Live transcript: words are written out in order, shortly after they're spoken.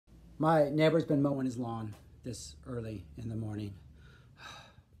My neighbor's been mowing his lawn this early in the morning.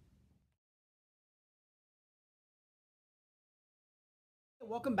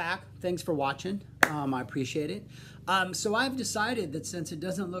 Welcome back. Thanks for watching. I appreciate it. So I've decided that since it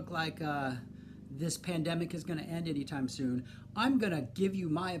doesn't look like this pandemic is going to end anytime soon, I'm going to give you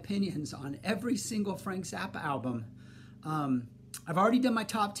my opinions on every single Frank Zappa album. I've already done my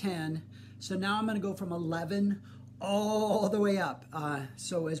top 10, so now I'm going to go from 11 all the way up.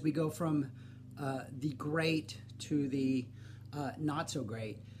 So as we go from the great to the not so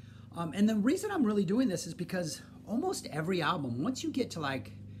great. And the reason I'm really doing this is because almost every album, once you get to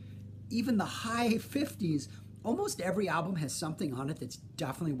like even the high 50s, almost every album has something on it that's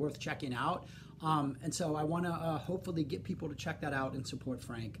definitely worth checking out. And so I want to hopefully get people to check that out and support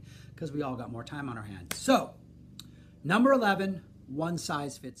Frank, because we all got more time on our hands. So, number 11, One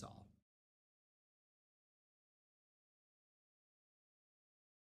Size Fits All.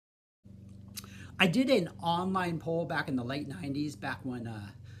 I did an online poll back in the late 90s, back when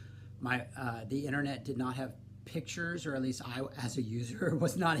the internet did not have pictures, or at least I, as a user,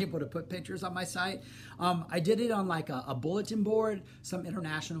 was not able to put pictures on my site. I did it on like a bulletin board, some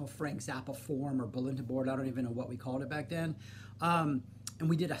international Frank Zappa forum or bulletin board. I don't even know what we called it back then. And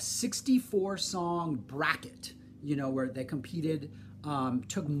we did a 64 song bracket, you know, where they competed.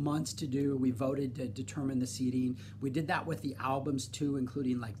 Took months to do. We voted to determine the seeding. We did that with the albums too,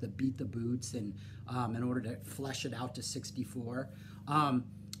 including like the Beat the Boots, and in order to flesh it out to 64. And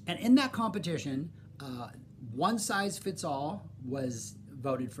in that competition, One Size Fits All was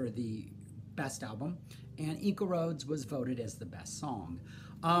voted for the best album, and Inca Roads was voted as the best song.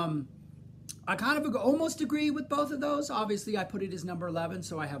 I kind of almost agree with both of those. Obviously, I put it as number 11,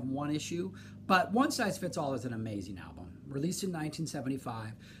 so I have one issue. But One Size Fits All is an amazing album. Released in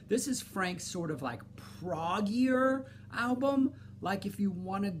 1975. This is Frank's sort of like proggier album. Like if you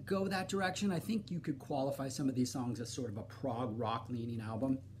want to go that direction, I think you could qualify some of these songs as sort of a prog rock leaning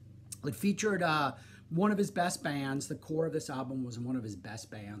album. It featured one of his best bands. The core of this album was one of his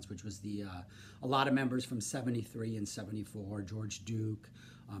best bands, which was a lot of members from 73 and 74, George Duke,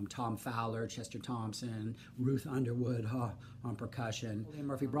 Tom Fowler, Chester Thompson, Ruth Underwood on percussion,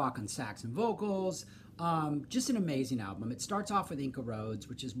 Murphy Brock on sax and vocals. Just an amazing album. It starts off with Inca Roads,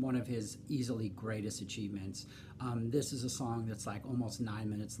 which is one of his easily greatest achievements. This is a song that's like almost 9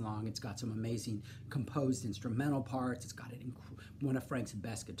 minutes long. It's got some amazing composed instrumental parts. It's got one of Frank's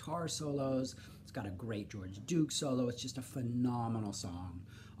best guitar solos. It's got a great George Duke solo. It's just a phenomenal song.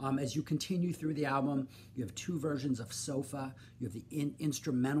 As you continue through the album, you have two versions of Sofa. You have the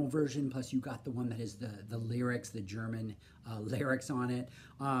instrumental version, plus you got the one that has the lyrics, the German lyrics on it.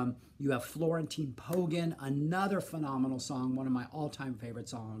 You have Florentine Pogan, another phenomenal song, one of my all-time favorite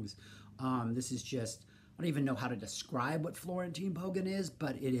songs. This is just, I don't even know how to describe what Florentine Pogan is,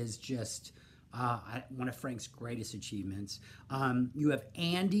 but it is just one of Frank's greatest achievements. You have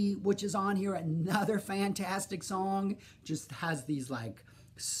Andy, which is on here, another fantastic song. Just has these like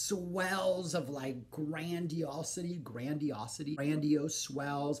swells of like grandiose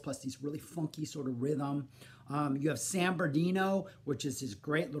swells, plus these really funky sort of rhythm. You have San Bernardino, which is his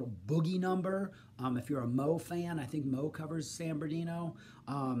great little boogie number. If you're a Mo fan, I think Mo covers San Bernardino.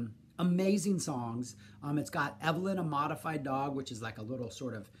 Amazing songs. It's got Evelyn, a Modified Dog, which is like a little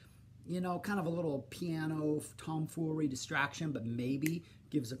sort of, you know, kind of a little piano tomfoolery distraction, but maybe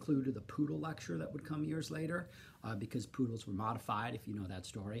gives a clue to the poodle lecture that would come years later, because poodles were modified, if you know that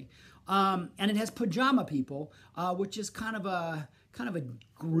story. And it has Pajama People, which is kind of a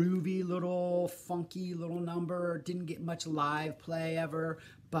groovy little funky little number. Didn't get much live play ever,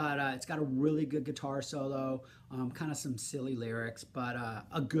 but it's got a really good guitar solo, kind of some silly lyrics, but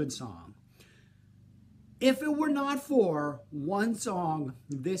a good song. If it were not for one song,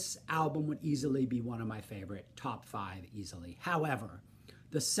 this album would easily be one of my favorite, top 5 easily. However,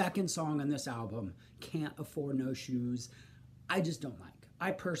 the second song on this album, Can't Afford No Shoes, I just don't like.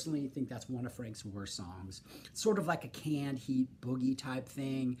 I personally think that's one of Frank's worst songs. It's sort of like a canned heat boogie type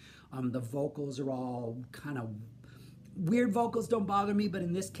thing. The vocals are all kind of weird. Vocals don't bother me, but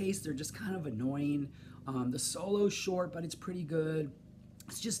in this case, they're just kind of annoying. The solo's short, but it's pretty good.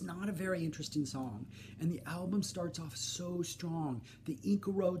 It's just not a very interesting song. And the album starts off so strong. The Inca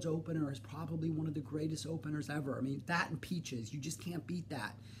Roads opener is probably one of the greatest openers ever. I mean, that and Peaches, you just can't beat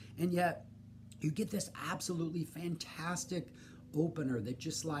that. And yet, you get this absolutely fantastic opener that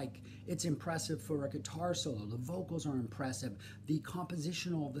just like, it's impressive for a guitar solo. The vocals are impressive. The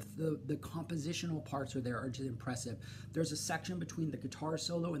compositional, the compositional parts are just impressive. There's a section between the guitar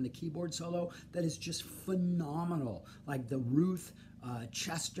solo and the keyboard solo that is just phenomenal. Like the Ruth,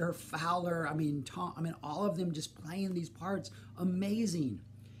 Chester, Fowler, Tom, all of them just playing these parts, amazing.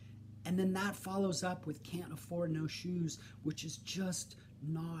 And then that follows up with Can't Afford No Shoes, which is just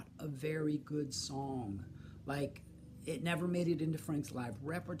not a very good song. Like, it never made it into Frank's live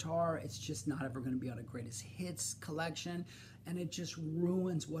repertoire. It's just not ever going to be on a greatest hits collection. And it just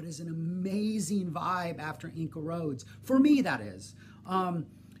ruins what is an amazing vibe after Inca Roads. For me, that is. And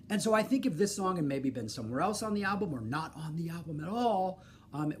so I think if this song had maybe been somewhere else on the album or not on the album at all,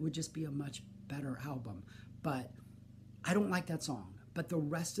 it would just be a much better album. But I don't like that song. But the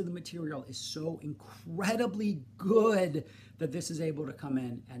rest of the material is so incredibly good that this is able to come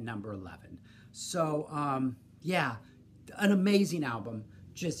in at number 11. So, yeah, an amazing album.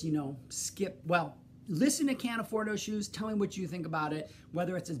 Just, listen to Can't Afford No Shoes. Tell me what you think about it,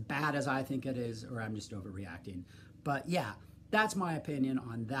 whether it's as bad as I think it is or I'm just overreacting. But yeah, that's my opinion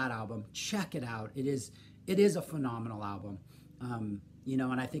on that album. Check it out. It is a phenomenal album.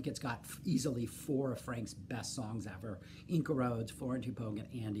 And I think it's got easily 4 of Frank's best songs ever. Inca Roads, Florence Pogue,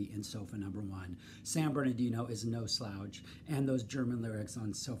 Andy, and Sofa Number 1. San Bernardino is no slouch, and those German lyrics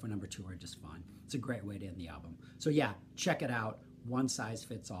on Sofa Number 2 are just fun. It's a great way to end the album. So yeah, check it out. One size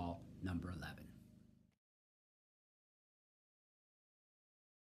fits all, number 11.